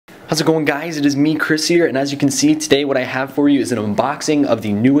How's it going, guys? It is me, Chris here, and as you can see today what I have for you is an unboxing of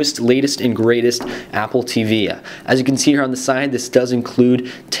the newest, latest, and greatest Apple TV. As you can see here on the side, this does include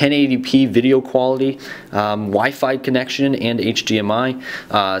 1080p video quality, Wi-Fi connection, and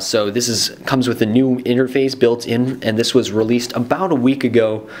HDMI. So this comes with a new interface built in, and this was released about a week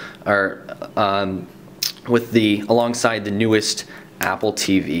ago, alongside the newest Apple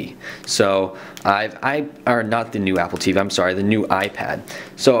TV. So not the new Apple TV, I'm sorry, the new iPad.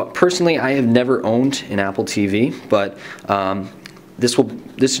 So personally, I have never owned an Apple TV, but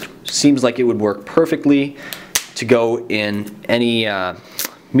this seems like it would work perfectly to go in any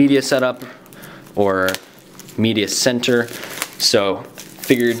media setup or media center. So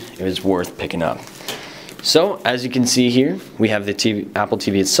figured it was worth picking up. So, as you can see here, we have the Apple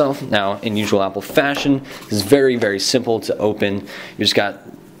TV itself. Now, in usual Apple fashion, this is very, very simple to open. You just got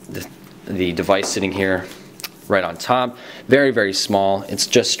the device sitting here right on top. Very, very small. It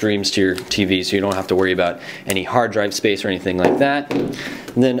just streams to your TV, so you don't have to worry about any hard drive space or anything like that. And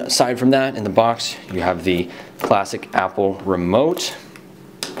then, aside from that, in the box, you have the classic Apple remote.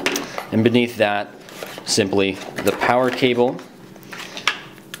 And beneath that, simply the power cable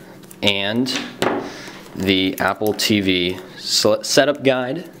and the Apple TV setup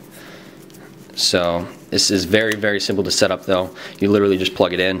guide. So this is very, very simple to set up though. You literally just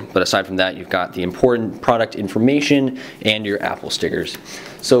plug it in, but aside from that, you've got the important product information and your Apple stickers.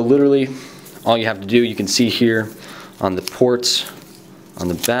 So literally all you have to do, you can see here on the ports on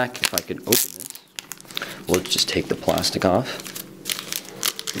the back, if I could open this, we'll just take the plastic off.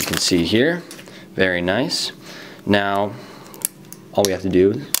 You can see here, very nice. Now all we have to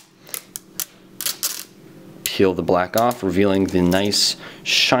do, peel the black off, revealing the nice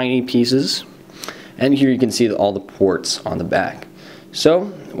shiny pieces. And here you can see all the ports on the back. So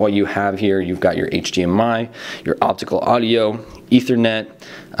what you have here, you've got your HDMI, your optical audio, Ethernet,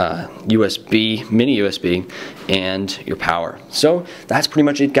 USB, mini USB, and your power. So that's pretty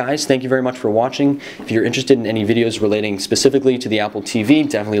much it, guys. Thank you very much for watching. If you're interested in any videos relating specifically to the Apple TV,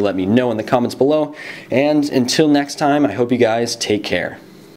 definitely let me know in the comments below. And until next time, I hope you guys take care.